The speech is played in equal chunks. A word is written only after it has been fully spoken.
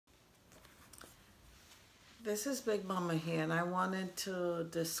This is Big Mama here, and I wanted to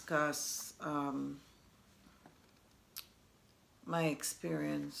discuss my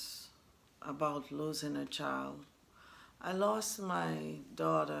experience about losing a child. I lost my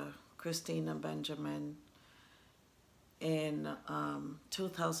daughter, Christina Benjamin, in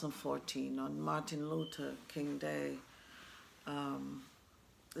 2014 on Martin Luther King Day,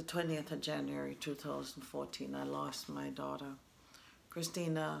 the 20th of January 2014. I lost my daughter.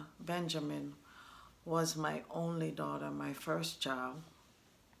 Christina Benjamin was my only daughter, my first child.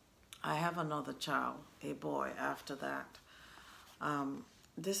 I have another child, a boy, after that.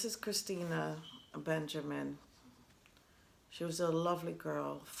 This is Christina Benjamin. She was a lovely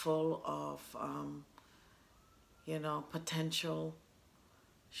girl, full of, potential.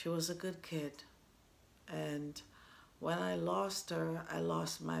 She was a good kid. And when I lost her, I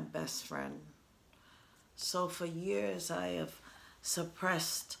lost my best friend. So for years, I have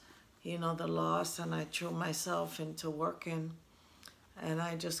suppressed the loss, and I threw myself into working, and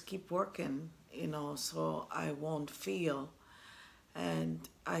I just keep working, so I won't feel. And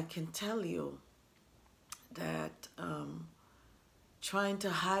I can tell you that trying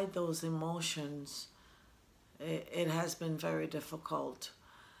to hide those emotions, it has been very difficult.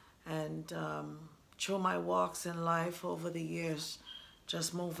 And through my walks in life over the years,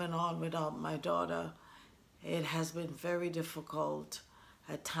 just moving on without my daughter, it has been very difficult.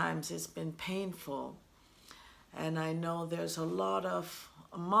 At times it's been painful. And I know there's a lot of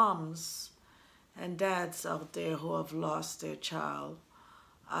moms and dads out there who have lost their child,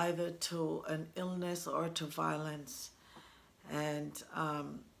 either to an illness or to violence. And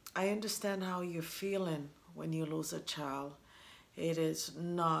I understand how you're feeling when you lose a child. It is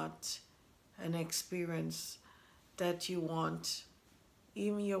not an experience that you want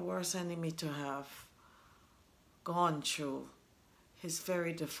even your worst enemy to have gone through. It's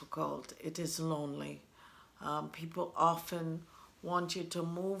very difficult. It is lonely. People often want you to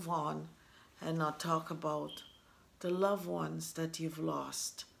move on and not talk about the loved ones that you've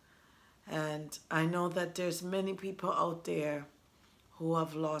lost. And I know that there's many people out there who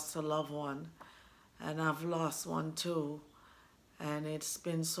have lost a loved one, and I've lost one too. And it's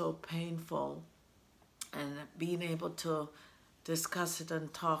been so painful. And being able to discuss it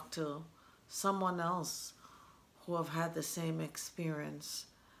and talk to someone else who have had the same experience,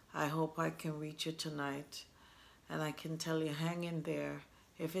 I hope I can reach you tonight. And I can tell you, hang in there.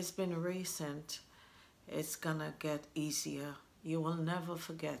 If it's been recent, it's gonna get easier. You will never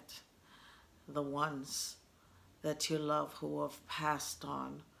forget the ones that you love who have passed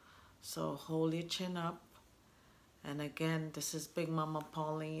on. So hold your chin up. And again, this is Big Mama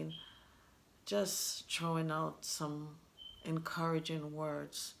Pauline, just throwing out some encouraging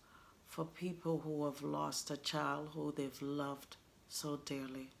words for people who have lost a child who they've loved so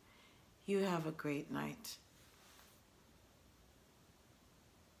dearly. You have a great night.